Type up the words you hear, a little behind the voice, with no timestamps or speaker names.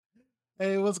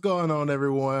Hey, what's going on,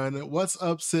 everyone? What's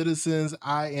up, citizens?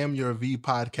 I am your V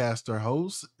podcaster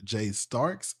host, Jay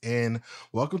Starks, and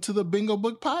welcome to the Bingo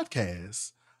Book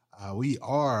Podcast. We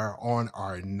are on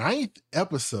our ninth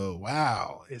episode.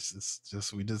 Wow, it's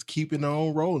just we just keeping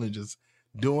on rolling, just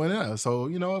doing it.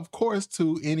 So, of course,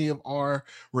 to any of our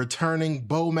returning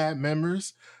BOMAT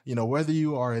members, whether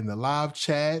you are in the live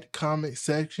chat, comment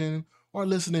section, or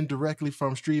listening directly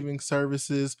from streaming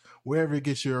services, wherever you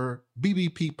get your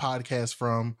BBP podcast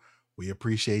from. We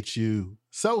appreciate you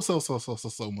so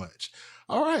much.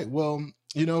 All right. Well,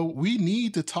 we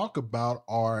need to talk about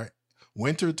our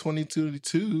winter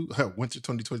 2022, winter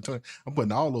 2022. I'm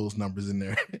putting all those numbers in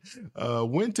there.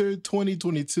 Winter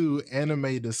 2022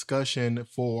 anime discussion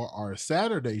for our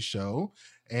Saturday show.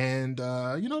 And,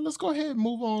 let's go ahead and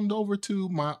move on over to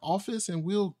my office and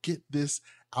we'll get this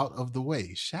out of the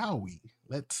way, shall we?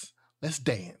 Let's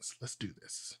dance. Let's do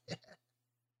this.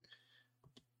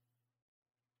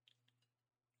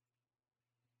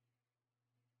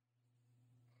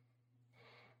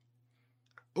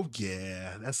 Oh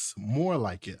yeah, that's more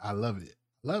like it. I love it.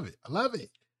 Love it. I love it.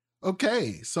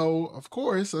 Okay, so of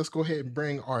course, let's go ahead and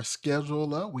bring our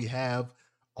schedule up. We have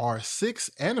our six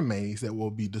animes that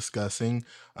we'll be discussing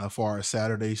for our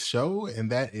Saturday show,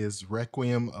 and that is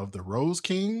Requiem of the Rose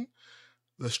King,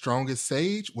 The Strongest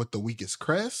Sage with the Weakest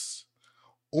Crest,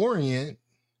 Orient,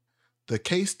 The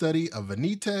Case Study of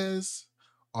Benitez,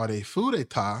 Are They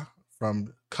Fudeta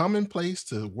from Commonplace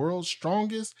to World's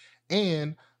Strongest,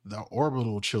 and The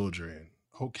Orbital Children.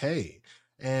 Okay.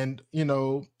 And,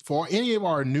 for any of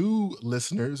our new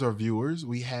listeners or viewers,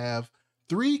 we have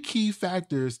three key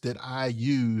factors that I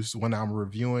use when I'm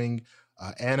reviewing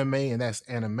anime, and that's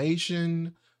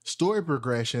animation, story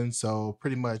progression. So,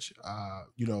 pretty much,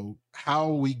 how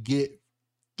we get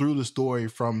through the story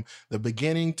from the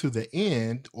beginning to the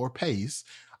end or pace,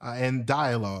 and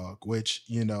dialogue, which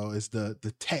is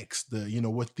the text,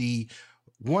 what the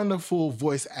wonderful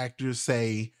voice actors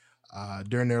say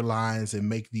during their lines and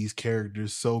make these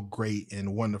characters so great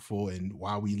and wonderful, and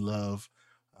why we love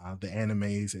the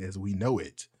animes as we know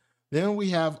it. Then we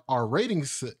have our rating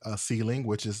ceiling,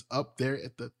 which is up there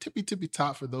at the tippy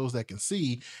top for those that can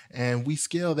see. And we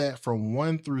scale that from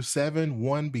 1 through 7,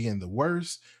 1 being the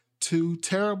worst, 2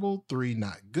 terrible, 3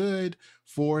 not good,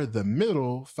 4 the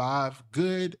middle, 5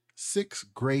 good, 6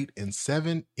 great, and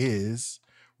 7 is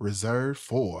reserved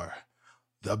for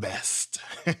the best.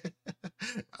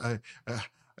 I, uh,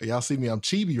 y'all see me, I'm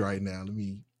chibi right now. Let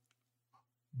me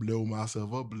blow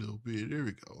myself up a little bit. There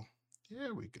we go.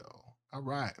 There we go. All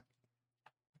right.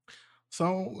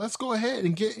 So let's go ahead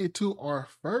and get into our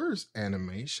first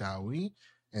anime, shall we?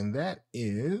 And that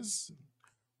is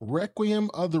Requiem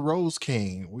of the Rose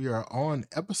King. We are on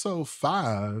episode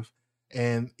 5,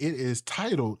 and it is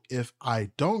titled If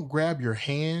I Don't Grab Your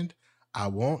Hand, I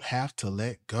Won't Have to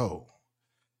Let Go.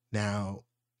 Now,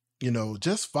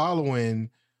 just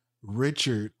following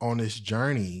Richard on this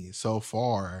journey so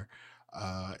far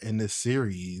in this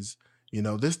series,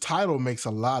 this title makes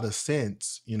a lot of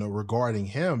sense, regarding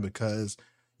him, because,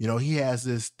 he has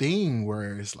this thing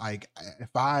where it's like, if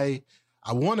I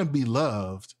want to be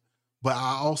loved, but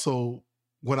I also,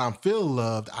 when I feel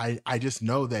loved, I just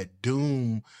know that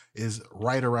doom is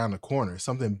right around the corner.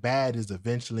 Something bad is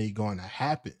eventually going to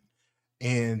happen.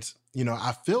 And,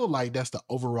 I feel like that's the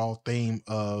overall theme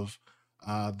of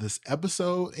this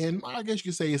episode. And I guess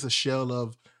you could say it's a shell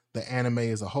of the anime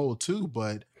as a whole too.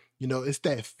 But, it's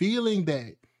that feeling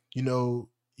that,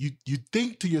 you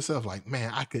think to yourself like,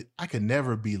 man, I could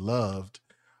never be loved.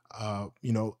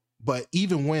 But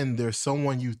even when there's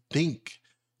someone you think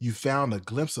you found a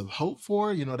glimpse of hope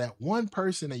for, that one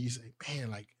person that you say, man,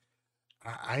 like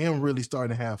I am really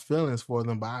starting to have feelings for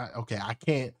them, but okay, I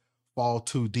can't fall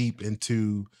too deep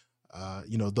into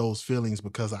those feelings,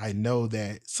 because I know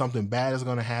that something bad is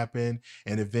going to happen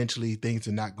and eventually things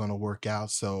are not going to work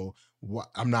out. So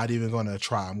I'm not even going to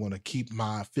try. I'm going to keep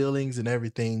my feelings and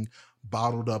everything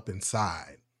bottled up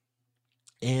inside.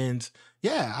 And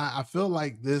yeah, I feel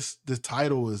like this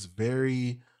title is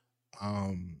very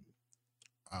um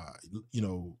uh you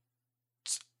know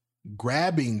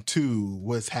grabbing to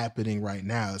what's happening right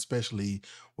now, especially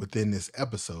within this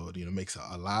episode. Makes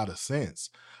a lot of sense.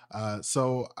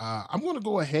 So I'm going to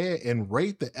go ahead and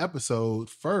rate the episode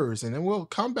first, and then we'll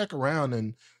come back around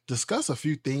and discuss a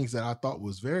few things that I thought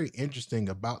was very interesting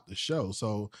about the show.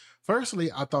 So, firstly,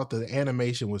 I thought the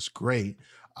animation was great.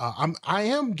 I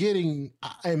am getting,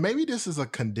 and maybe this is a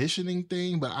conditioning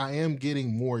thing, but I am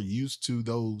getting more used to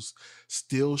those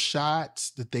still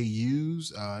shots that they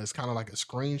use. It's kind of like a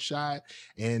screenshot,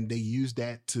 and they use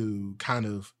that to kind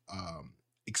of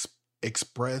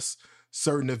express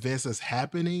certain events that's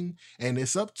happening, and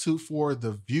it's up to for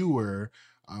the viewer,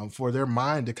 for their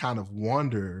mind to kind of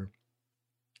wander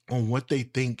on what they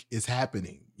think is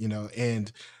happening,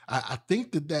 and I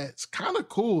think that that's kind of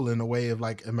cool in a way of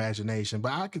like imagination.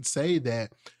 But I could say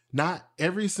that not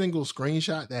every single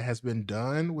screenshot that has been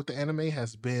done with the anime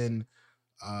has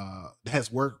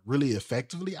worked really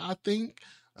effectively, I think.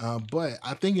 But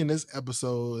I think in this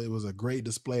episode, it was a great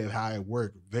display of how it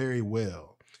worked very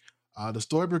well. The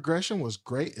story progression was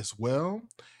great as well,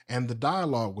 and the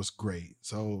dialogue was great.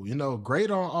 So,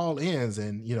 great on all ends.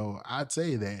 And, I'd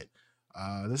say that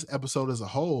this episode as a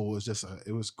whole was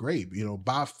it was great.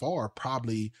 By far,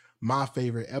 probably my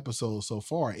favorite episode so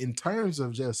far in terms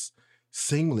of just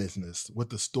seamlessness with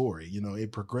the story.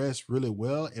 It progressed really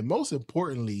well. And most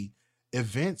importantly,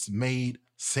 events made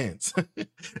sense.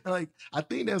 Like, I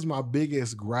think that's my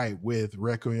biggest gripe with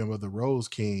Requiem of the Rose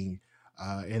King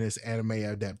in its anime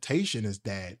adaptation is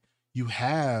that you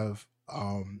have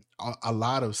a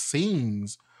lot of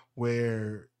scenes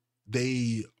where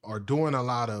they are doing a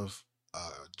lot of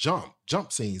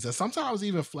jump scenes, and sometimes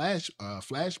even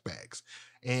flashbacks,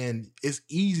 and it's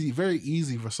very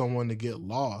easy for someone to get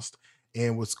lost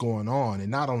in what's going on.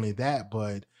 And not only that,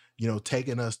 but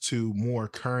taking us to more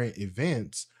current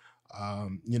events.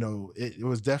 It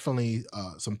was definitely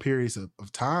some periods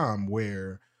of time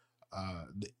where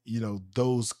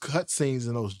those cut scenes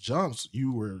and those jumps,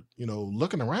 you were,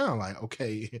 looking around like,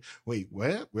 okay, wait,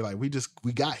 what? We're like,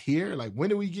 we got here. Like, when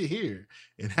did we get here?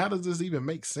 And how does this even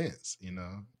make sense?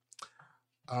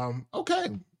 Okay.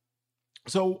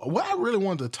 So what I really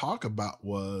wanted to talk about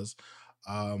was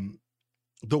um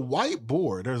the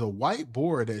whiteboard. There's a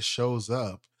whiteboard that shows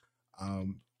up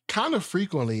um, kind of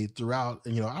frequently throughout.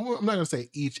 I'm not gonna say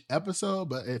each episode,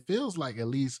 but it feels like at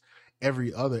least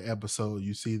every other episode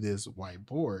you see this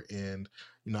whiteboard. And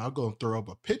I'll go and throw up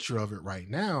a picture of it right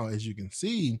now. As you can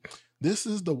see, this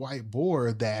is the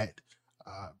whiteboard that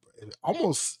uh, it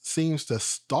almost seems to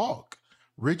stalk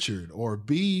Richard or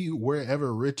be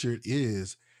wherever Richard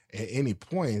is at any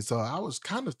point. So I was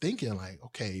kind of thinking like,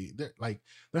 okay,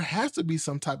 there has to be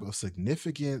some type of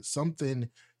significance, something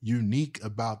unique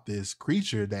about this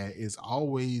creature that is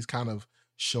always kind of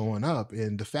showing up.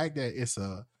 And the fact that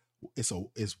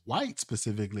it's white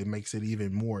specifically makes it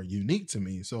even more unique to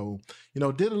me. So, did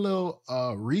a little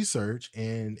research,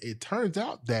 and it turns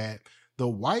out that the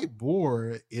white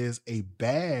boar is a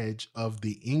badge of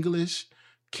the English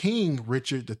King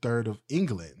Richard III of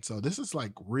England. So this is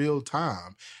like real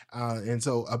time. And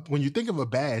so when you think of a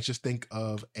badge, just think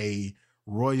of a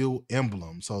royal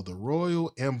emblem. So the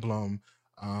royal emblem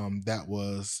that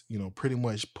was, pretty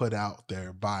much put out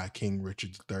there by King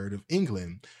Richard III of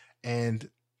England. And,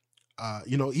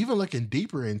 even looking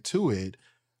deeper into it,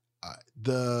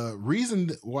 the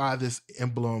reason why this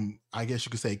emblem, I guess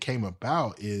you could say, came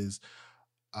about is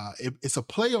it's a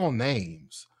play on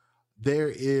names. There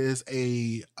is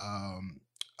a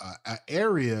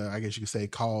area, I guess you could say,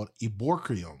 called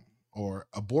Ebortrium or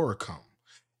Aboricum,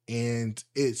 and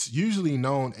it's usually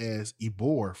known as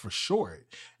Ebor for short.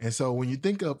 And so when you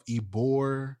think of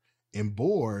Ebor and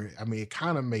Boar, I mean, it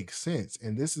kind of makes sense.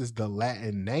 And this is the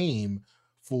Latin name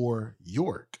for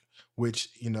York, which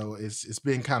it's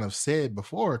been kind of said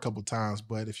before a couple times.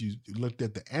 But if you looked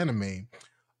at the anime,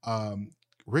 um,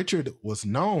 Richard was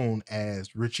known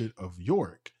as Richard of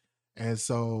York. And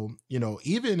so,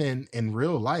 even in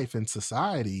real life in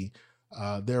society,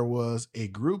 there was a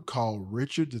group called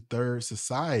Richard the Third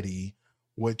Society,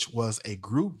 which was a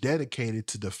group dedicated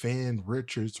to defend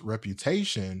Richard's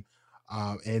reputation.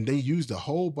 And they used a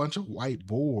whole bunch of white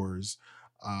boars,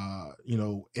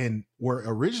 and were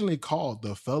originally called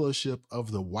the Fellowship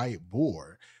of the White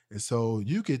Boar. And so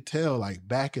you could tell, like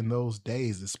back in those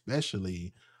days,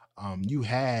 especially, you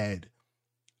had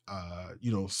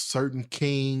certain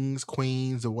kings,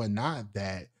 queens, and whatnot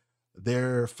that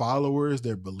their followers,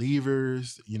 their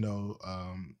believers,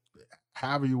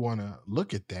 however you want to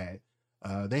look at that,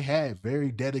 they had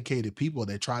very dedicated people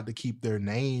that tried to keep their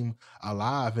name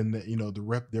alive and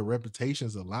their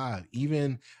reputations alive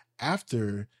even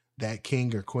after that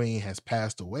king or queen has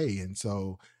passed away. And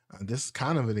so this is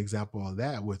kind of an example of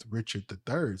that with Richard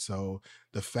III. So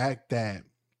the fact that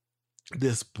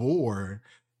this boar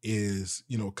is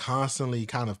constantly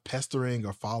kind of pestering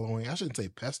or following, I shouldn't say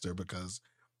pester because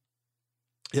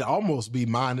it almost be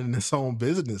minding its own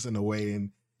business in a way,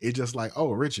 and it just like,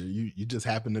 oh, Richard, you just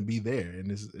happen to be there.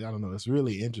 And it's, I don't know, it's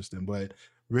really interesting. But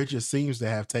Richard seems to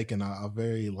have taken a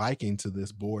very liking to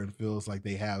this boar and feels like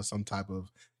they have some type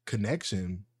of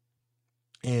connection.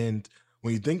 And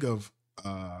when you think of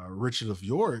Richard of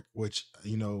York, which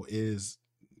is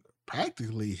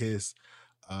practically his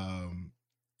um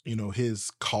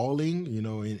his calling,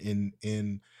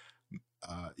 even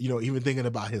thinking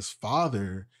about his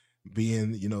father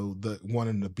being, the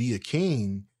wanting to be a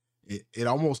king, it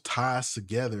almost ties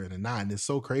together in a knot. And it's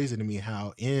so crazy to me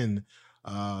how in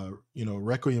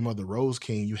Requiem of the Rose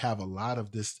King, you have a lot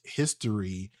of this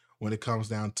history when it comes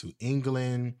down to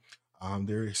England.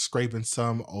 They're scraping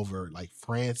some over like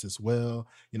France as well.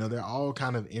 They're all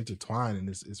kind of intertwined, and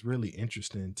it's really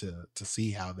interesting to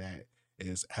see how that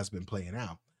is has been playing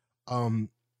out. Um,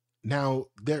 Now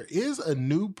there is a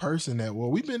new person that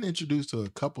we've been introduced to a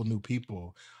couple new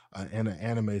people in an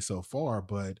anime so far,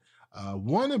 but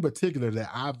one in particular that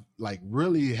I've like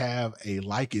really have a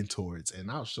liking towards,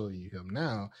 and I'll show you him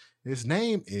now. His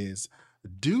name is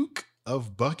Duke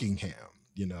of Buckingham.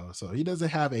 So he doesn't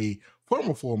have a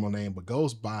formal name, but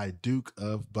goes by Duke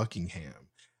of Buckingham.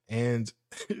 And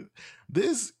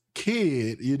this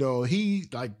kid, he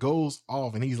like goes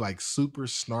off and he's like super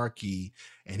snarky,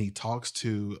 and he talks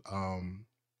to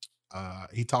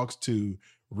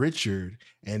Richard,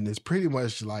 and it's pretty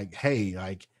much like, hey,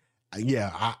 like,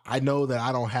 yeah, I know that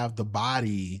I don't have the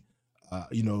body,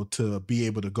 to be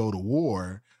able to go to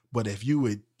war, but if you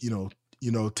would,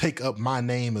 take up my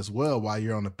name as well while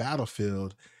you're on the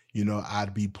battlefield,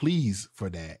 I'd be pleased for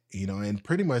that, and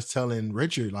pretty much telling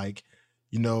Richard, like,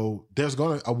 there's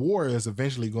a war is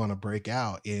eventually gonna break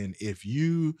out, and if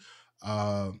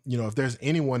there's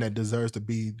anyone that deserves to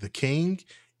be the king,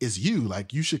 is you.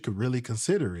 Like, you should could really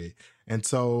consider it. And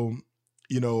so,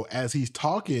 as he's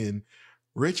talking,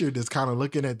 Richard is kind of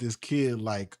looking at this kid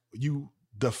like, you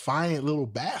defiant little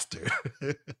bastard.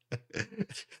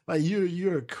 Like,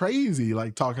 you're crazy,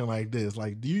 like talking like this.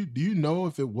 Like, do you know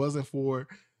if it wasn't for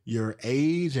your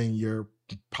age and your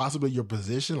possibly your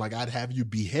position, like I'd have you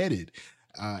beheaded.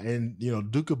 And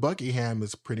Duke of Buckingham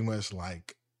is pretty much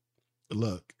like,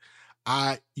 look,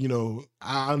 I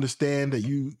understand that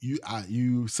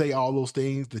you say all those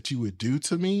things that you would do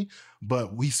to me,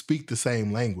 but we speak the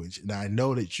same language, and I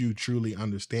know that you truly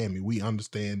understand me. We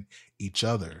understand each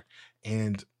other.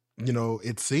 And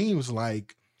it seems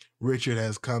like Richard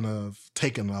has kind of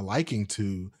taken a liking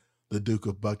to the Duke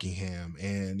of Buckingham,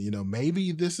 and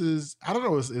maybe this is, I don't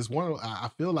know, it's one of,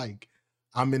 I feel like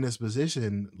I'm in this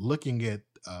position looking at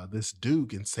this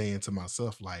Duke and saying to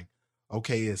myself, like,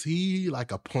 okay, is he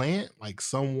like a plant, like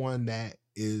someone that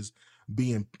is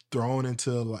being thrown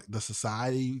into like the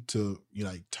society to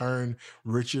like turn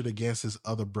Richard against his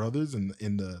other brothers and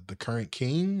in the current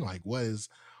king? Like, what is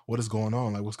going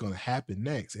on? Like, what's going to happen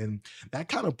next? And that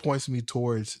kind of points me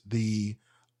towards the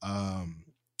um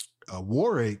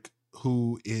Warwick,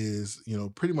 who is,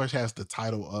 pretty much has the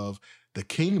title of the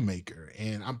Kingmaker.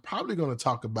 And I'm probably going to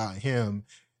talk about him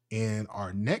in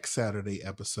our next Saturday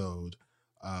episode,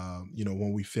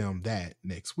 when we film that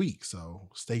next week. So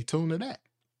stay tuned to that.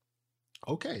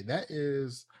 Okay, that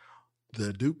is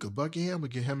the Duke of Buckingham. We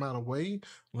get him out of the way.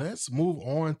 Let's move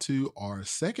on to our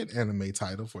second anime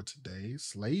title for today's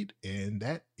slate, and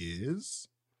that is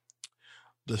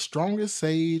The Strongest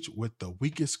Sage with the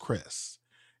Weakest Crest.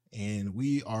 And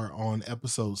we are on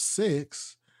episode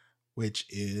 6, which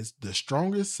is The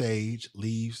Strongest Sage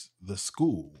Leaves the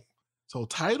School. So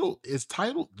title is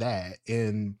titled that.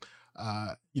 And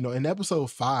in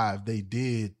episode 5, they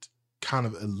did kind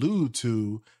of allude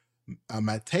to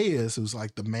Mateus, who's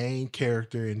like the main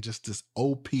character and just this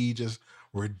OP, just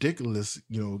ridiculous,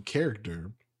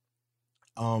 character.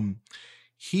 Um,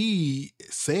 he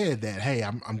said that, hey,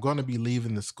 I'm going to be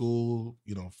leaving the school,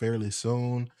 fairly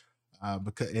soon,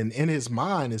 because and in his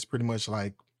mind, it's pretty much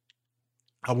like,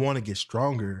 I want to get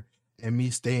stronger, and me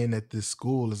staying at this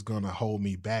school is going to hold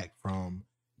me back from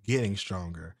getting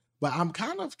stronger. But I'm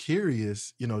kind of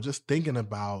curious, just thinking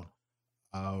about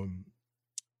um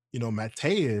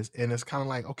Mateus, and it's kind of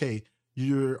like, okay,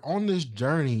 you're on this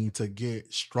journey to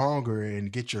get stronger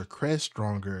and get your crest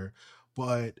stronger,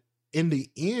 but in the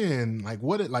end, like,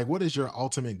 what is your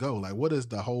ultimate goal? Like, what is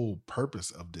the whole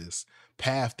purpose of this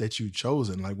path that you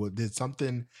chosen? Like, what did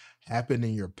something happen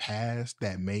in your past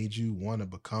that made you want to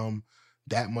become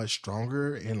that much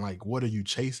stronger? And like, what are you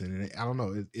chasing? And I don't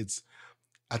know.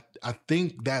 I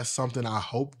think that's something I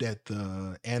hope that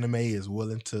the anime is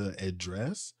willing to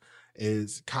address,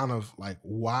 is kind of like,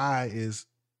 why is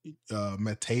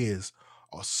Mateus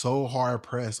are so hard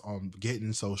pressed on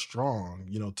getting so strong,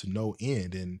 to no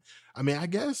end. And I mean, I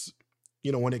guess,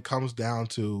 when it comes down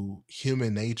to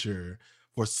human nature,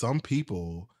 for some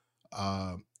people,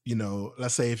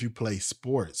 let's say if you play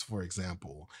sports, for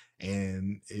example,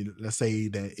 and let's say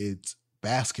that it's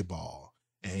basketball,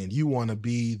 and you want to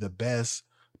be the best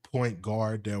point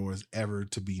guard there was ever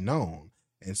to be known.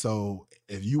 And so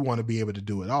if you want to be able to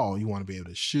do it all, you want to be able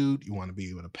to shoot, you want to be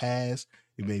able to pass,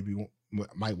 You maybe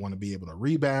might want to be able to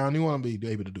rebound. You want to be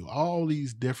able to do all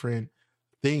these different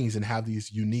things and have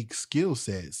these unique skill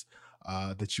sets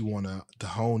that you want to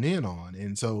hone in on.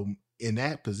 And so, in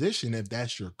that position, if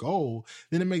that's your goal,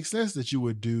 then it makes sense that you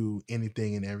would do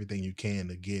anything and everything you can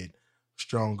to get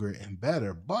stronger and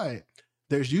better. But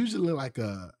there's usually like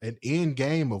an end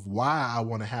game of why I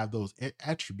want to have those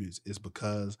attributes is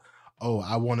because, oh,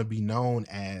 I want to be known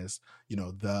as,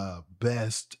 the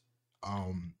best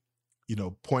um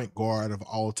point guard of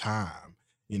all time,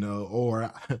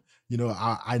 or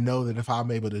I know that if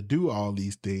I'm able to do all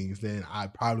these things, then I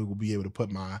probably will be able to put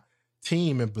my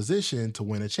team in position to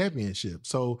win a championship.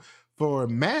 So for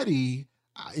Maddie,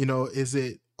 is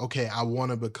it okay? I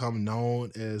want to become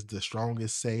known as the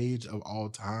strongest sage of all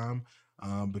time,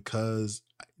 because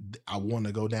I want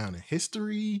to go down in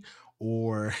history,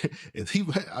 or is he?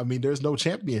 I mean, there's no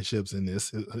championships in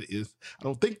this. I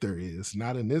don't think there is,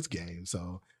 not in this game.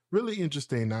 So really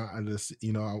interesting. I just,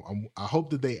 I hope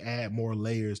that they add more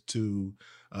layers to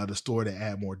the story to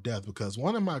add more depth, because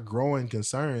one of my growing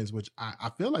concerns, which I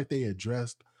feel like they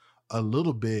addressed a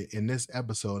little bit in this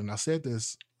episode, and I said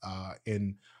this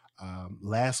in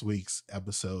last week's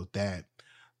episode, that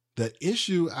the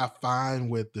issue I find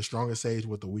with the strongest sage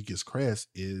with the weakest crest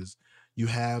is you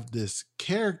have this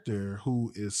character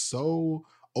who is so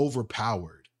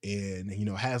overpowered and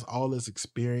has all this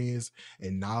experience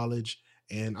and knowledge.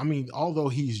 And I mean, although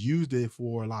he's used it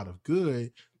for a lot of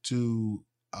good to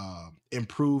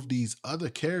improve these other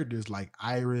characters like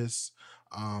Iris,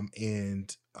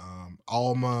 and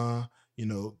Alma,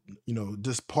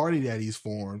 this party that he's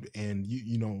formed, and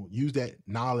use that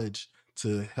knowledge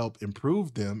to help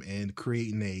improve them and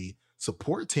creating a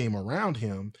support team around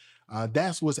him.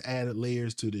 That's what's added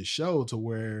layers to this show, to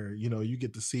where you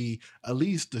get to see at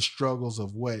least the struggles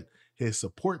of what his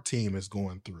support team is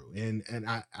going through. And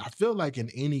I feel like in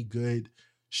any good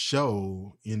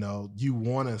show, you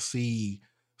want to see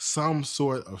some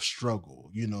sort of struggle.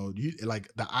 You like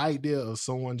the idea of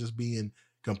someone just being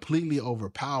completely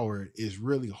overpowered is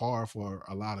really hard for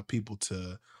a lot of people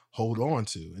to hold on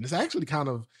to. And it's actually kind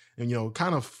of, and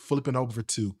kind of flipping over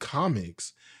to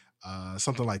comics,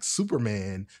 something like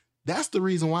Superman. That's the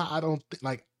reason why I don't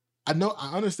like, I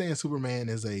understand Superman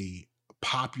is a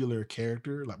popular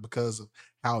character, like because of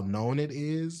how known it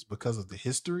is, because of the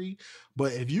history.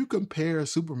 But if you compare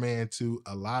Superman to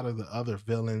a lot of the other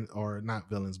villains, or not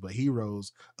villains, but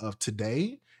heroes of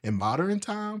today in modern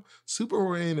time,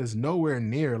 Superman is nowhere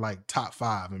near like top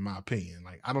five, in my opinion.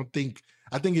 Like, I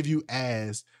think if you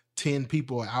ask 10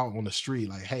 people out on the street,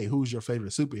 like, hey, who's your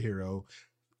favorite superhero?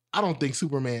 I don't think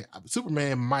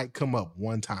Superman might come up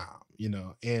one time,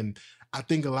 and I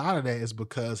think a lot of that is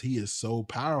because he is so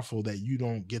powerful that you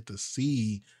don't get to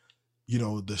see,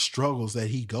 the struggles that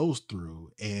he goes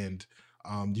through. And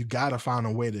you got to find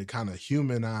a way to kind of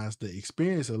humanize the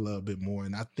experience a little bit more.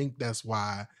 And I think that's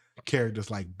why characters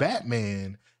like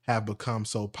Batman have become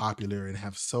so popular and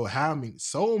have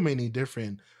so many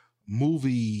different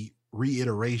movie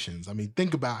reiterations. I mean,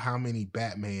 think about how many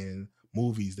Batman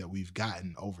movies that we've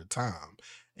gotten over time.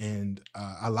 And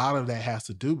a lot of that has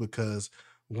to do because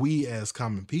we as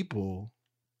common people,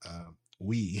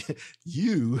 we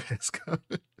you as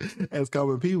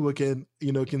common people can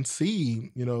can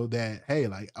see that, hey,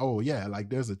 like, oh yeah, like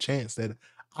there's a chance that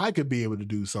I could be able to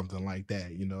do something like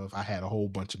that, if I had a whole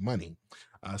bunch of money.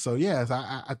 So yes,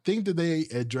 I think that they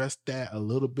addressed that a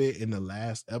little bit in the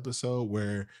last episode,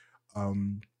 where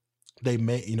um they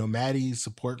made, Maddie's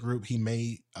support group, he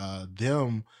made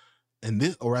them, in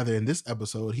this, or rather in this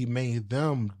episode, he made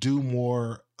them do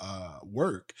more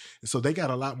work. And so they got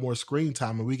a lot more screen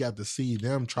time, and we got to see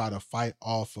them try to fight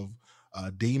off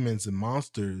of demons and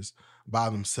monsters by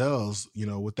themselves,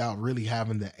 without really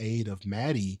having the aid of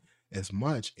Maddie as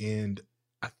much. And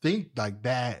I think like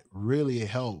that really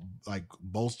helped like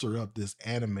bolster up this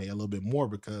anime a little bit more,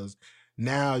 because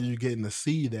now you're getting to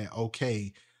see that,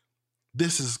 okay,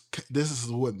 this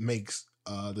is what makes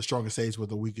the strongest sage with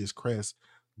the weakest crest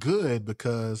good,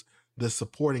 because the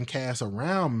supporting cast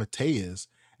around Mateus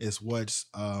is what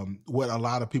a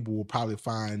lot of people will probably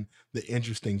find the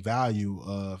interesting value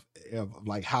of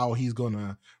like how he's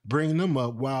gonna bring them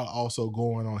up while also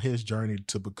going on his journey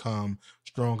to become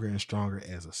stronger and stronger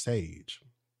as a sage.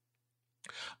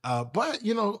 But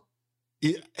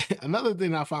it, another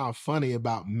thing I found funny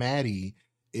about Maddie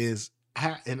is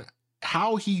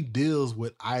how he deals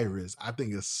with Iris. I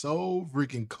think is so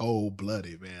freaking cold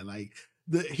blooded, man. Like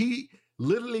he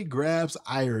literally grabs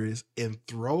Iris and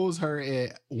throws her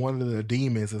at one of the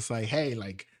demons. It's like, hey,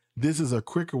 like this is a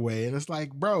quicker way, and it's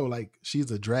like, bro, like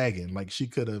she's a dragon. Like she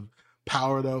could have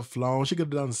powered up, flown. She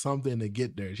could have done something to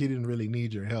get there. She didn't really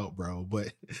need your help, bro.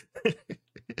 But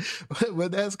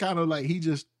but that's kind of like he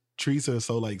just treats her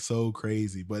so like so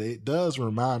crazy. But it does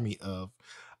remind me of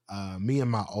me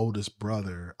and my oldest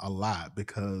brother a lot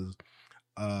because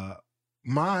uh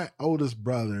my oldest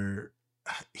brother,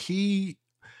 he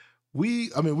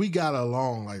I mean, we got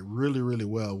along like really, really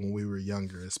well when we were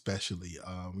younger, especially.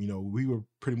 We were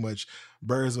pretty much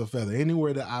birds of a feather.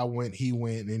 Anywhere that I went, he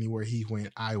went. Anywhere he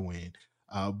went, I went.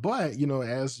 But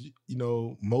as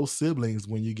most siblings,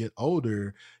 when you get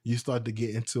older, you start to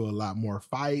get into a lot more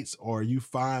fights, or you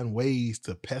find ways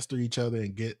to pester each other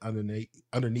and get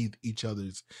underneath each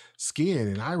other's skin.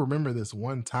 And I remember this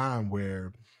one time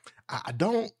where I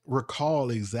don't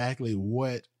recall exactly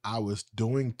what I was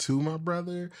doing to my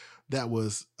brother that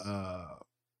was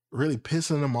really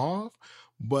pissing him off,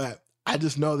 but I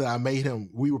just know that I made him.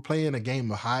 We were playing a game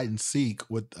of hide and seek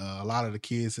with a lot of the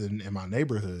kids in my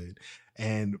neighborhood,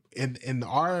 and in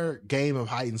our game of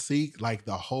hide and seek, like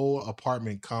the whole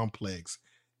apartment complex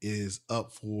is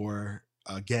up for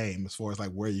a game as far as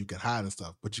like where you can hide and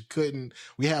stuff, but you couldn't.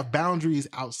 We have boundaries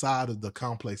outside of the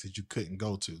complex that you couldn't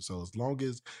go to. So as long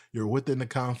as you're within the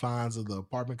confines of the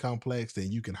apartment complex,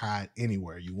 then you can hide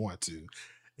anywhere you want to.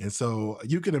 And so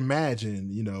you can imagine,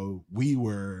 we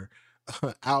were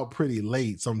out pretty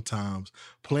late sometimes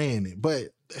playing it. But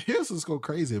here's what's so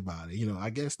crazy about it.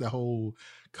 I guess the whole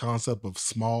concept of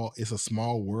it's a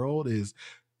small world is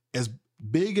as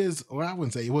big as, well, I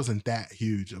wouldn't say it wasn't that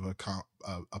huge of a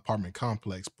apartment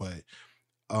complex, but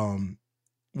um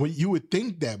when you would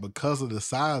think that because of the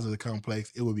size of the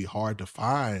complex, it would be hard to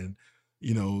find,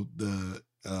 the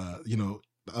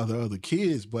other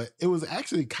kids, but it was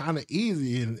actually kind of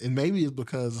easy. And maybe it's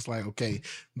because it's like, okay,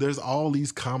 there's all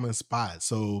these common spots.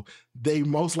 So they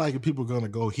most likely people are gonna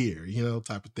go here,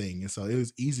 type of thing. And so it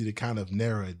was easy to kind of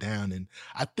narrow it down. And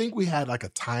I think we had like a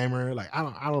timer. Like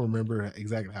I don't remember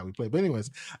exactly how we played. But anyways,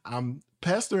 I'm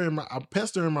pestering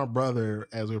my brother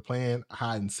as we're playing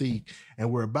hide and seek,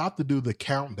 and we're about to do the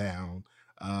countdown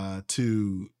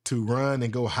to run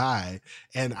and go hide,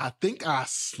 and I think I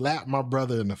slapped my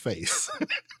brother in the face.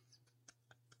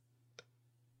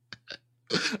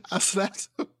 I slapped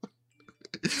him.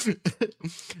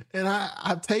 And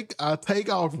I take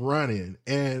off running,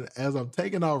 and as I'm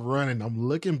taking off running, I'm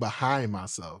looking behind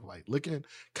myself, like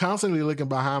constantly looking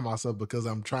behind myself because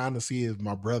I'm trying to see if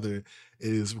my brother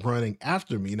is running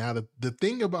after me. Now the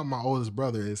thing about my oldest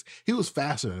brother is he was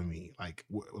faster than me, like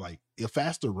a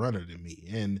faster runner than me,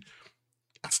 and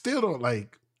I still don't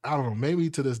like. I don't know.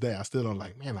 Maybe to this day, I still don't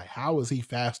like. Man, like how is he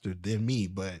faster than me?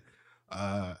 But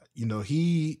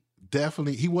he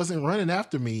definitely he wasn't running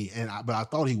after me, but I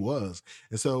thought he was.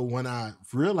 And so when I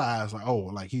realized, like, oh,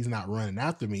 like he's not running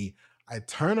after me, I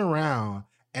turned around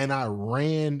and I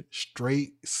ran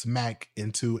straight smack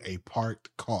into a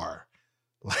parked car.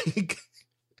 Like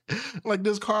like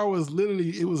this car was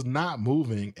literally, it was not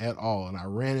moving at all, and I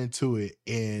ran into it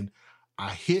and I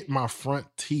hit my front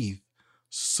teeth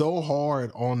so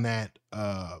hard on that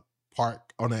part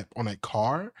on that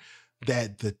car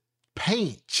that the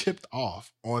paint chipped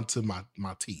off onto my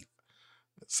teeth.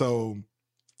 So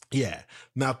yeah.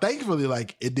 Now thankfully,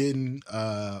 like it didn't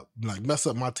like mess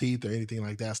up my teeth or anything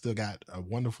like that. I still got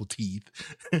wonderful teeth.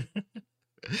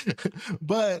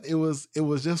 But it was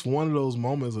just one of those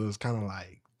moments where it's kind of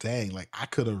like, dang, like I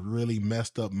could have really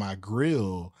messed up my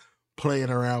grill playing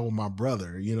around with my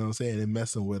brother, you know what I'm saying, and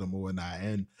messing with him or whatnot.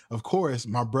 And of course,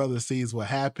 my brother sees what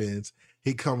happens.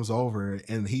 He comes over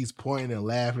and he's pointing and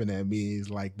laughing at me. He's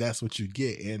like, "That's what you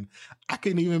get." And I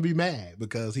couldn't even be mad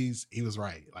because he was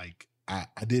right. Like I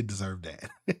did deserve that.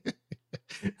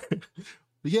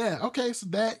 Yeah, okay, so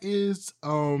that is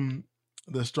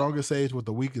the strongest age with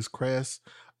the weakest crest.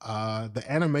 The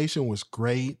animation was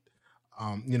great.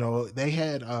 They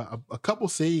had a couple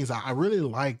scenes. I really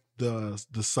liked the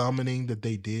summoning that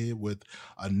they did with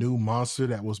a new monster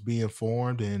that was being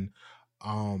formed, and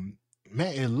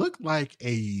man, it looked like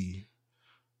a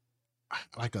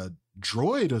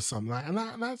droid or something. Like,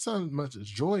 not so much as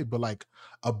droid, but like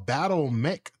a battle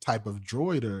mech type of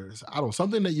droid, or I don't know,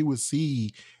 something that you would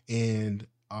see in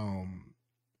uh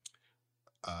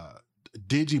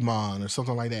Digimon or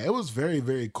something like that. It was very,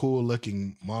 very cool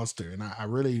looking monster, and I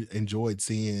really enjoyed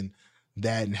seeing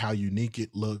that and how unique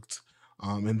it looked.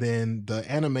 And then the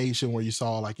animation where you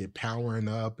saw like it powering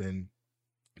up and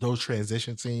those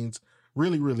transition scenes,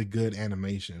 really, really good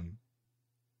animation.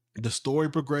 The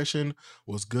story progression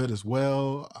was good as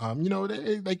well.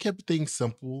 They kept things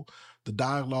simple. The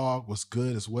dialogue was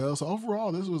good as well. So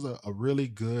overall, this was a really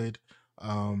good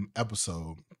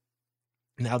episode.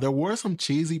 Now there were some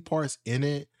cheesy parts in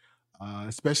it.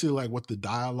 especially like with the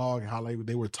dialogue, how like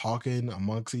they were talking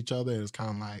amongst each other. It's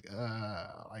kind of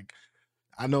like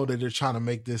I know that they're trying to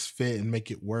make this fit and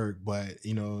make it work, but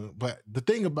but the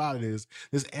thing about it is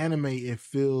this anime, it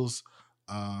feels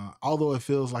although it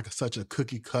feels like such a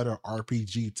cookie cutter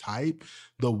RPG type,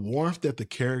 the warmth that the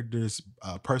characters'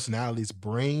 personalities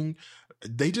bring,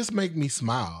 they just make me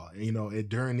smile,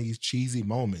 during these cheesy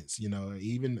moments,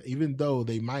 even though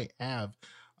they might have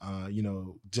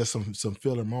just some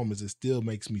filler moments, it still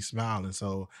makes me smile. And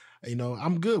so,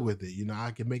 I'm good with it.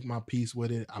 I can make my peace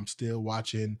with it. I'm still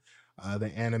watching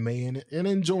the anime and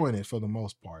enjoying it for the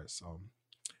most part. So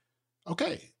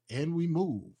okay, and we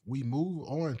move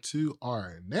on to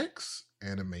our next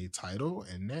anime title,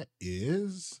 and that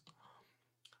is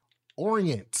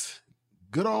Orient.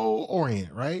 Good old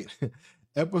Orient, right?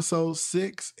 Episode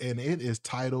 6, and it is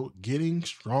titled Getting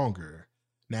Stronger.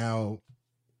 Now,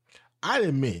 I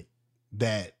admit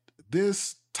that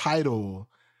this title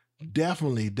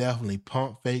definitely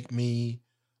pump fake me,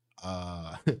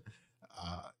 uh,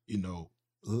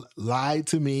 lied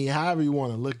to me, however you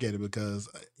want to look at it, because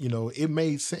it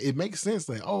makes sense.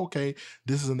 Like, oh, okay,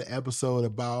 this is an episode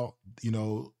about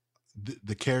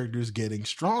the characters getting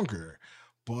stronger,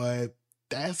 but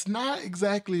that's not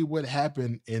exactly what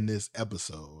happened in this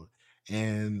episode.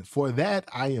 And for that,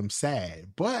 I am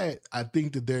sad. But I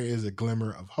think that there is a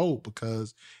glimmer of hope,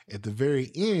 because at the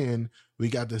very end, we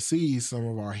got to see some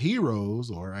of our heroes,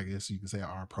 or I guess you could say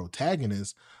our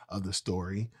protagonists of the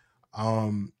story,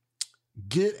 um,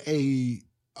 get a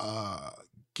uh,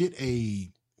 get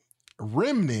a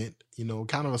remnant,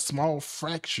 kind of a small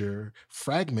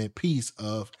fragment piece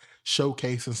of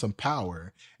showcasing some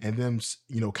power, and them,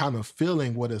 kind of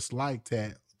feeling what it's like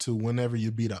to whenever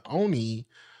you beat a Oni,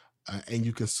 and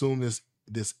you consume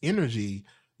this energy,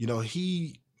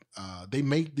 he they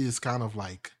make this kind of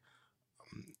um,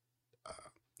 uh,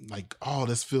 like, oh,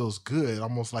 this feels good,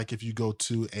 almost like if you go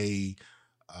to a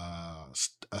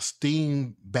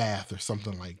steam bath or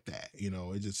something like that.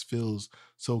 It just feels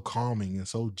so calming and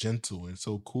so gentle and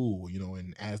so cool,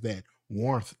 and adds that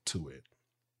warmth to it.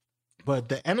 But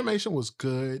the animation was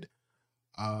good.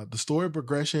 The story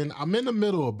progression, I'm in the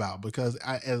middle about, because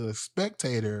as a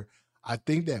spectator, I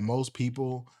think that most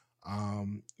people,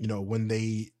 when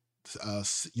they,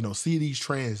 see these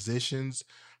transitions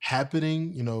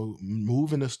happening,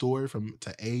 moving the story from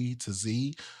to A to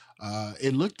Z,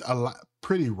 it looked a lot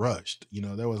pretty rushed.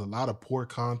 There was a lot of poor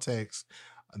context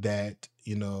that,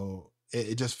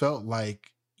 it just felt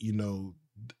like,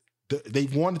 they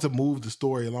wanted to move the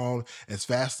story along as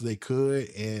fast as they could,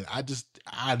 and I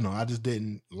don't know, I just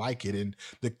didn't like it. And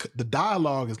the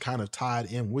dialogue is kind of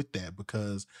tied in with that,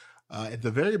 because at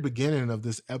the very beginning of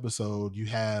this episode, you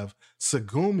have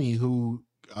Sagumi, who,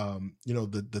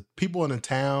 the people in the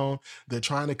town, they're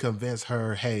trying to convince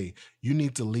her, hey, you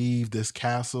need to leave this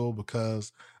castle,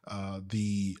 because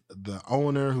the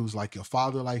owner, who's like a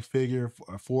father like figure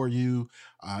for you,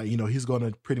 he's going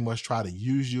to pretty much try to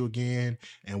use you again,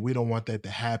 and we don't want that to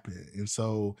happen. And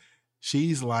so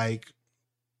she's like,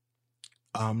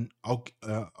 okay,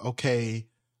 okay,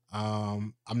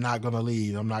 I'm not gonna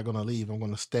leave. I'm not gonna leave. I'm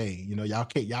gonna stay.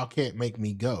 Y'all can't make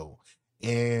me go.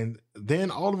 And then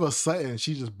all of a sudden,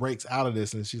 she just breaks out of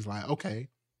this, and she's like, okay,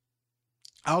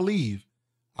 I'll leave.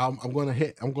 I'm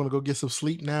gonna go get some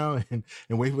sleep now, and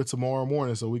wait for tomorrow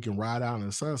morning so we can ride out in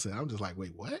the sunset. I'm just like,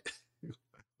 wait, what?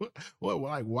 What,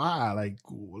 like, why?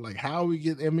 Like how we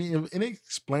get, I mean, and it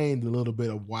explained a little bit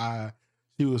of why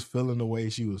she was feeling the way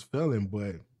she was feeling,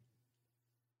 but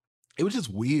it was just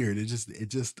weird. It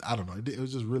just I don't know. It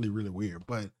was just really, really weird.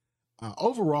 But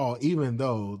overall, even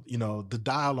though the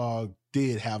dialogue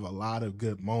did have a lot of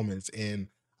good moments, and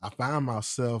I found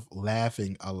myself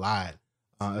laughing a lot,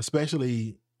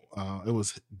 especially it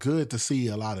was good to see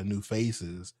a lot of new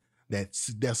faces that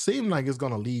seemed like it's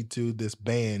going to lead to this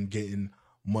band getting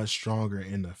much stronger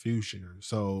in the future.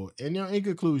 So, and in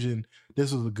conclusion,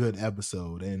 this was a good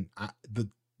episode, and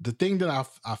the thing that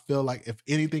I feel like, if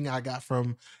anything I got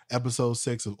from episode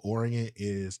 6 of Orient,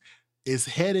 is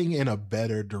heading in a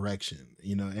better direction,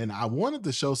 and I wanted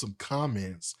to show some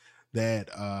comments that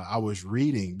I was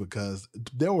reading, because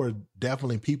there were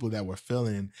definitely people that were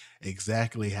feeling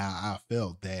exactly how I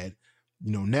felt, that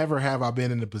never have I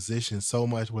been in a position so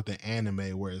much with the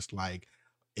anime where it's like,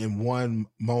 in one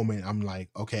moment I'm like,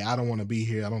 okay, I don't want to be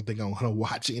here, I don't think I want to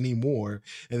watch anymore,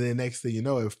 and then next thing you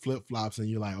know, it flip flops, and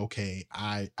you're like, okay,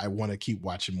 I want to keep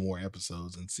watching more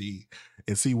episodes and see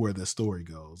where the story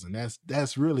goes. And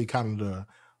that's really kind of the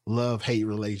love hate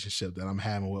relationship that I'm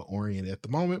having with Orient at the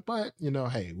moment. But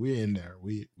hey, we're in there,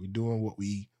 we doing what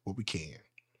we can.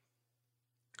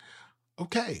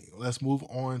 Okay, let's move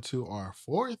on to our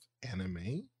fourth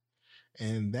anime,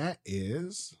 and that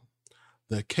is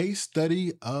The Case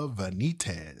Study of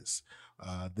Vanitas.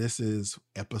 This is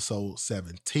episode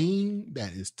 17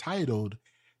 that is titled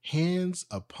Hands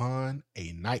Upon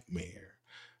a Nightmare.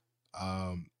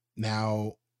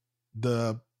 Now,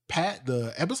 the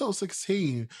the episode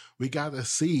 16, we got to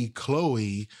see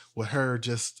Chloe with her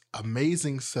just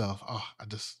amazing self. Oh, I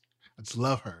just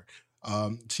love her.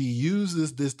 She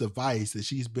uses this device that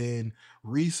she's been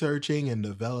researching and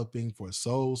developing for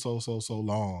so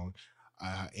long.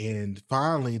 And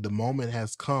finally, the moment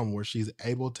has come where she's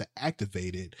able to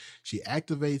activate it. She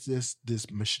activates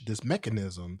this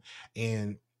mechanism,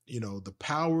 and the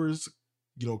powers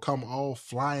come all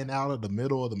flying out of the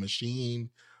middle of the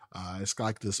machine. It's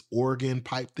like this organ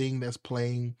pipe thing that's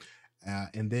playing,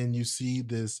 and then you see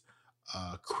this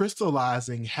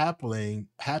crystallizing happening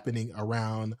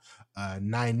around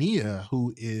Nynea,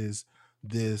 who is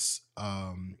this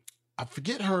I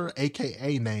forget her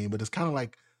AKA name, but it's kind of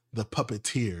like the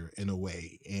puppeteer in a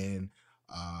way. And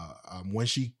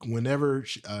whenever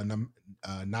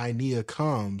Nynea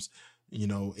comes,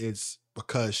 it's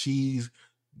because she's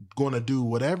going to do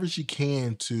whatever she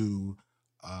can to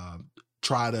uh,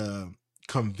 try to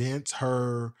convince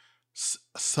her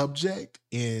subject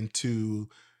into,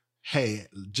 hey,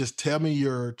 just tell me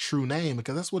your true name,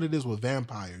 because that's what it is with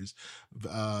vampires,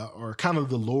 or kind of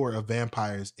the lore of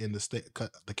vampires in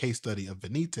the case study of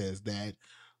Benitez, that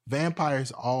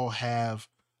vampires all have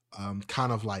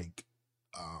kind of like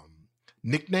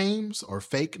nicknames or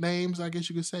fake names, I guess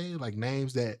you could say, like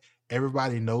names that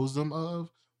everybody knows them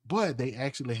of, but they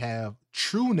actually have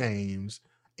true names.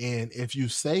 And if you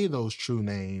say those true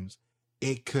names,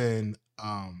 it can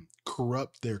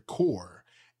corrupt their core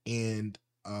and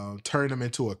turn them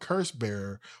into a curse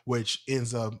bearer, which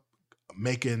ends up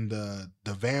making the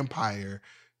vampire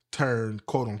turn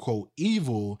quote unquote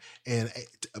evil, and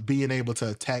being able to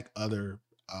attack other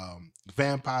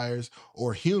vampires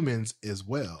or humans as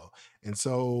well. And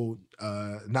so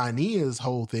Nania's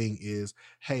whole thing is,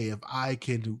 hey, if I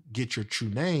can get your true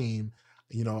name,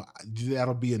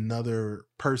 that'll be another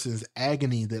person's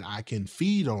agony that I can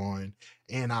feed on.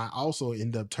 And I also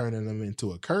end up turning them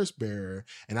into a curse bearer,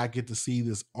 and I get to see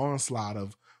this onslaught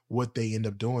of what they end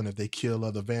up doing if they kill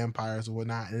other vampires or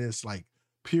whatnot. And it's like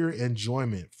pure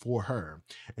enjoyment for her.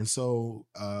 And so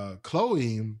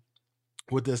Chloe,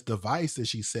 with this device that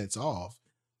she sets off,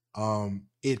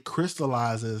 it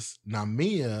crystallizes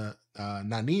Nania,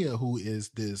 who is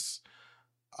this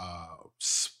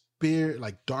spirit,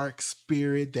 like dark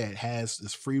spirit that has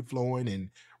this free flowing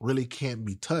and really can't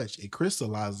be touched. It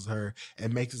crystallizes her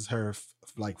and makes her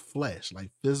like flesh, like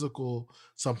physical,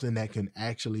 something that can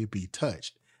actually be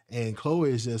touched. And Chloe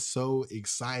is just so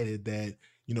excited that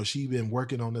she's been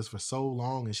working on this for so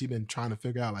long, and she's been trying to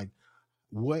figure out like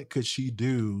what could she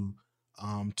do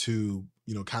to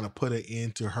kind of put an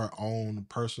end to her own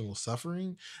personal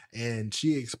suffering. And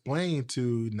she explained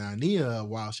to Nania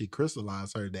while she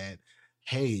crystallized her that,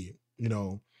 hey,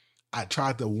 I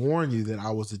tried to warn you that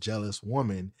I was a jealous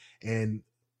woman, and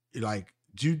like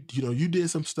you did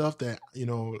some stuff that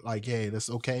like, hey, that's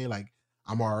okay, like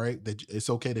I'm all right, that it's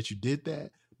okay that you did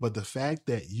that, but the fact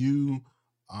that you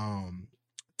um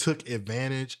took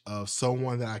advantage of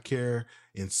someone that I care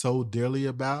and so dearly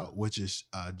about, which is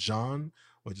John,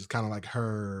 which is kind of like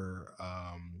her.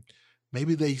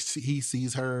 Maybe he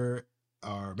sees her,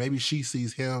 or maybe she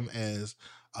sees him as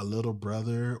a little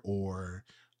brother, or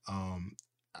um,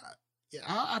 I, yeah,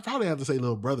 I probably have to say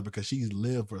little brother because she's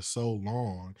lived for so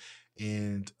long,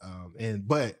 and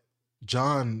but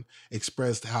John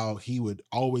expressed how he would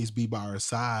always be by her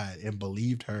side and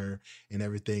believed her and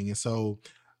everything, and so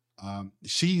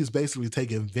she's basically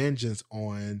taking vengeance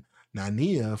on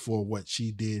Nania for what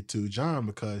she did to John,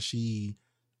 because she,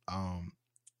 um,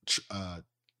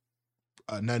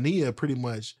 Nania pretty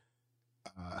much,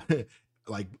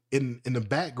 like in the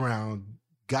background,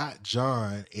 got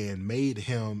John and made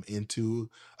him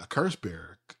into a curse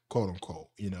bearer, quote unquote,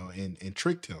 and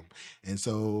tricked him. And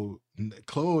so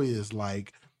Chloe is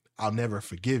like, I'll never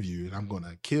forgive you, and I'm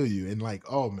gonna kill you. And like,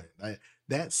 oh man,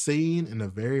 that scene in the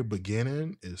very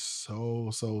beginning is so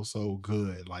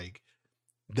good. Like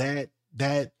that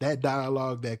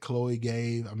dialogue that Chloe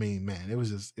gave, I mean, man, it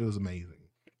was amazing.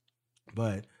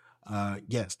 But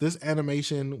yes, this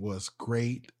animation was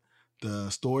great.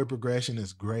 The story progression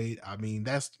is great. I mean,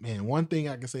 that's, man, one thing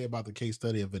I can say about the case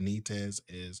study of Benitez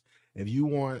is, if you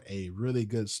want a really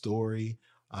good story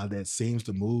that seems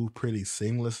to move pretty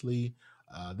seamlessly,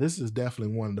 this is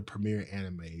definitely one of the premier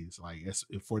animes. Like, it's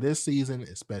for this season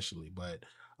especially. But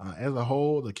As a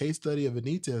whole, the case study of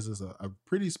Benitez is a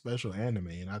pretty special anime,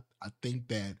 and I think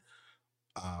that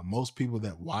most people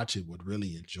that watch it would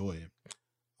really enjoy it.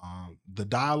 The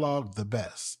dialogue, the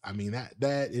best. I mean,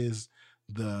 that is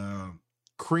the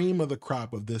cream of the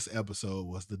crop of this episode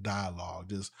was the dialogue.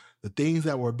 Just the things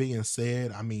that were being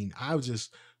said. I mean, I was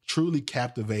just truly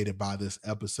captivated by this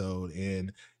episode,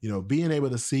 and being able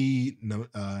to see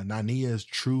Nania's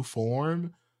true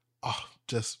form. Oh,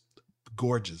 just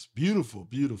gorgeous, beautiful,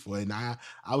 beautiful. And I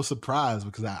was surprised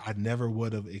because I never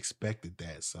would have expected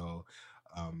that. So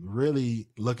really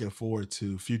looking forward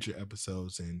to future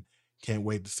episodes and can't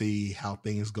wait to see how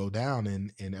things go down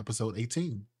in episode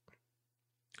 18.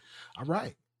 All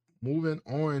right. Moving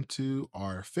on to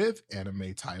our fifth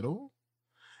anime title,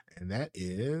 and that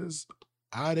is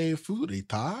Are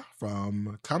Furita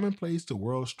from Commonplace to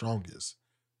World's Strongest.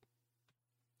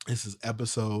 This is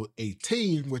episode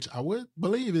 18, which I would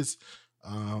believe is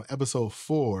episode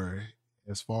 4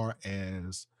 as far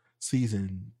as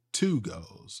season 2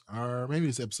 goes, or maybe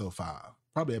it's episode 5,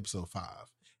 probably episode 5.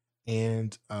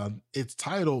 And it's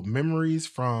titled Memories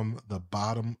from the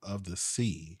Bottom of the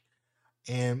Sea.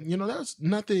 And there's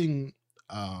nothing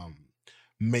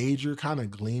major kind of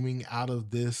gleaming out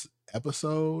of this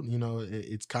episode.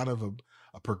 It's kind of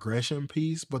a progression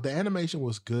piece, but the animation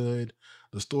was good,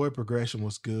 the story progression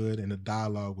was good, and the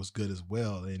dialogue was good as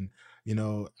well. And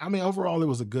I mean, overall, it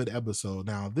was a good episode.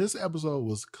 Now, this episode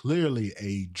was clearly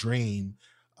a dream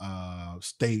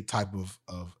state type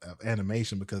of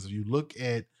animation, because if you look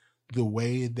at the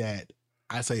way that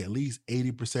I say at least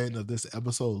 80% of this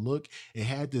episode look, it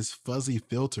had this fuzzy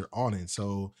filter on it.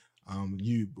 So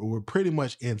you were pretty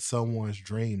much in someone's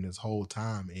dream this whole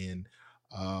time. And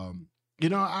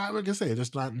I like I say,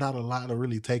 there's not a lot to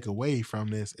really take away from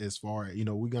this, as far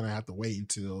we're gonna have to wait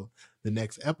until the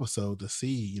next episode to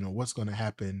see, what's gonna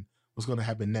happen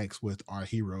next with our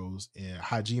heroes and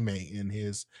Hajime and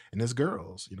his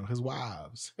girls, his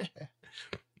wives.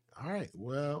 All right.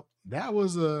 Well, that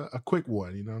was a quick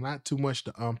one, not too much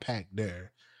to unpack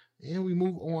there. And we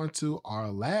move on to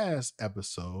our last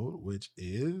episode, which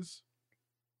is,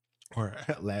 or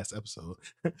last episode,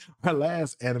 our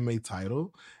last anime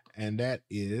title, and that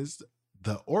is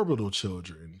The Orbital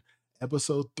Children,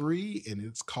 episode 3, and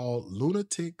it's called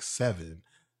Lunatic 7.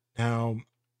 Now,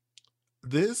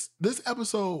 this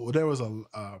episode, there was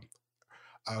a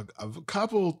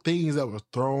couple things that were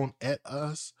thrown at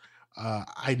us.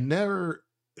 I never.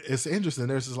 It's interesting.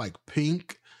 There's this like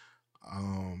pink.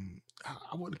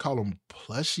 I wouldn't call them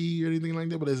plushy or anything like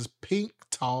that, but it's this pink,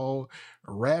 tall,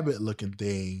 rabbit-looking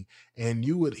thing, and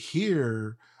you would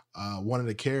hear one of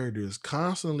the characters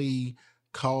constantly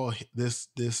call this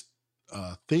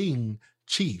thing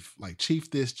Chief, like Chief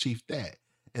this, Chief that,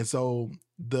 and so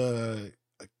the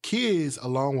kids,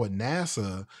 along with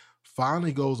NASA,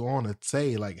 finally goes on to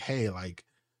say like, hey, like,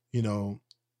 you know,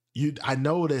 I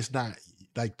know that's not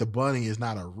like the bunny is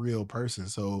not a real person.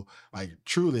 So like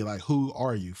truly, like, who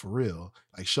are you for real?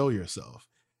 Like, show yourself.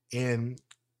 And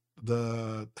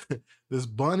the this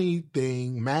bunny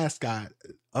thing mascot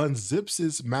unzips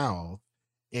its mouth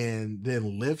and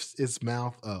then lifts its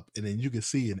mouth up, and then you can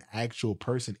see an actual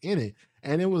person in it.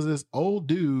 And it was this old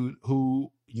dude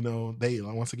who, they,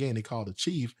 once again, they called the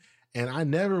chief. And I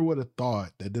never would have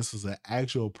thought that this was an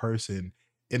actual person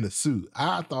in the suit.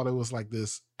 I thought it was like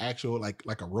this actual,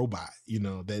 like a robot,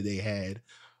 that they had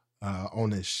on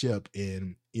this ship.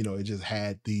 And it just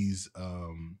had these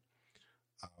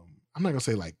I'm not gonna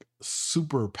say like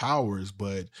superpowers,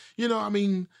 but I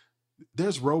mean,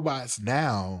 there's robots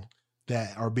now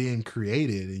that are being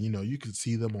created, and you can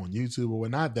see them on YouTube or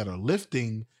whatnot, that are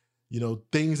lifting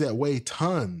things that weigh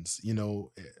tons,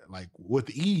 like with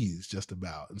ease, just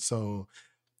about. And so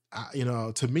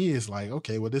to me, it's like,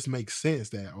 okay, well, this makes sense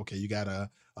that, okay, you got a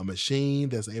machine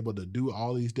that's able to do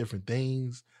all these different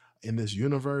things in this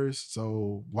universe.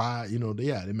 So why,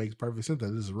 yeah, it makes perfect sense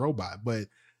that it's a robot. But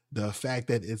the fact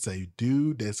that it's a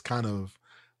dude that's kind of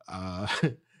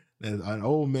that's an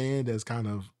old man that's kind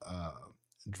of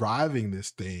driving this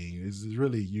thing is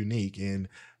really unique. And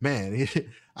man,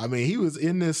 I mean, he was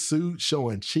in this suit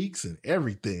showing cheeks and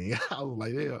everything. I was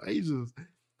like, yeah,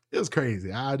 it was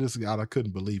crazy. I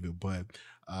couldn't believe it. But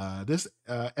this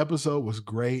episode was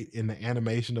great in the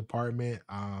animation department.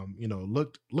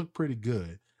 Looked pretty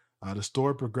good. The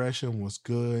story progression was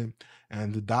good,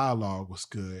 and the dialogue was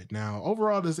good. Now,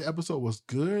 overall, this episode was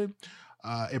good.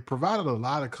 It provided a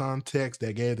lot of context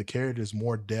that gave the characters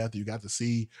more depth. You got to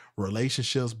see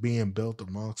relationships being built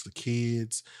amongst the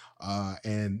kids,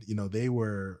 and they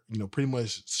were pretty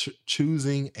much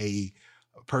choosing a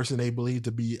person they believed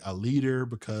to be a leader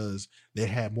because they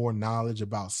had more knowledge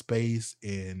about space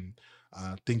and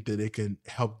I think that it can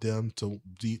help them to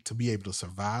be able to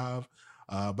survive.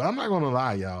 But I'm not gonna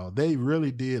lie, y'all. They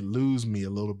really did lose me a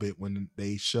little bit when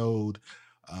they showed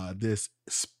this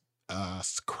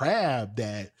crab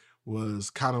that was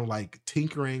kind of like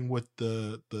tinkering with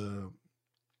the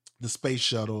space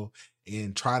shuttle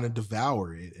and trying to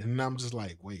devour it. And I'm just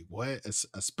like, wait, what?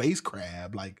 A space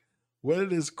crab? Like, where did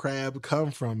this crab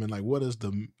come from? And like, what is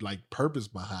the like purpose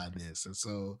behind this? And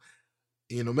so,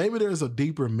 maybe there's a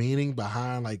deeper meaning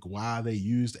behind like why they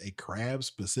used a crab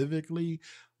specifically,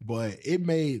 but it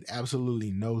made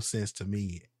absolutely no sense to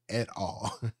me at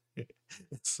all.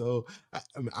 So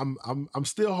I'm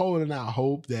still holding out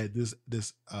hope that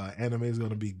this anime is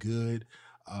going to be good.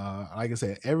 Like I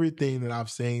said, everything that I've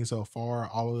seen so far,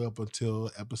 all the way up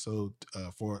until episode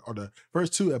 4, or the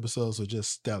first 2 episodes, are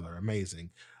just stellar, amazing.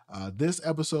 This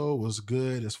episode was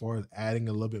good as far as adding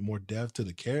a little bit more depth to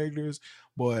the characters,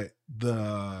 but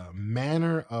the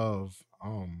manner of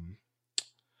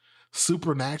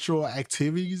supernatural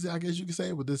activities, I guess you could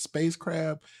say, with this space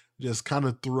crab just kind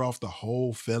of threw off the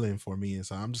whole feeling for me. And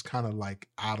so I'm just kind of like,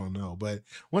 I don't know. But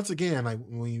once again, like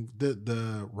when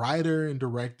the writer and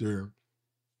director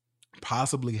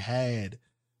possibly had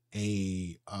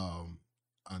the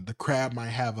crab might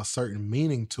have a certain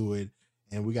meaning to it,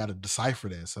 and we got to decipher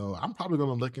that. So I'm probably going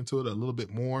to look into it a little bit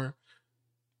more.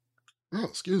 Oh,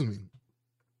 excuse me.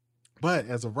 But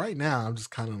as of right now, I'm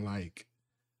just kind of like,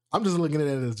 I'm just looking at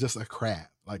it as just a crab,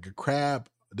 like a crab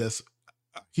that's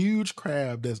a huge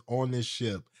crab that's on this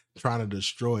ship trying to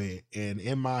destroy it. And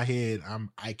in my head,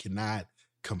 I cannot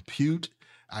compute.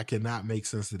 I cannot make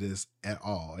sense of this at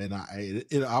all. And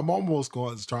I'm almost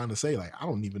trying to say, like, I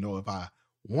don't even know if I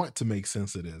want to make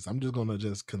sense of this. I'm just gonna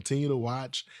just continue to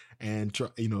watch and try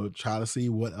to see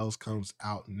what else comes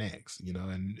out next.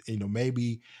 And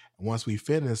maybe once we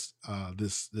finish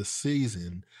this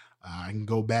season, I can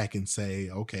go back and say,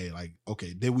 okay, like,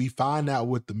 okay, did we find out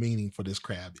what the meaning for this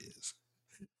crab is?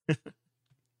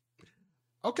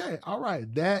 Okay, all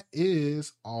right. That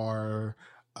is our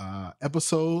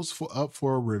episodes for up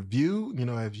for review.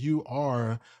 If you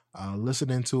are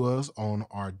listening to us on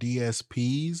our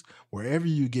DSPs, wherever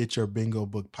you get your Bingo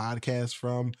Book podcast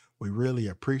from, we really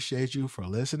appreciate you for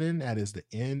listening. That is the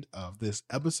end of this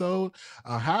episode.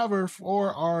 However,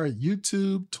 for our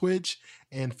YouTube, Twitch,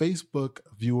 and Facebook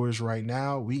viewers right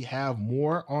now, we have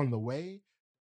more on the way.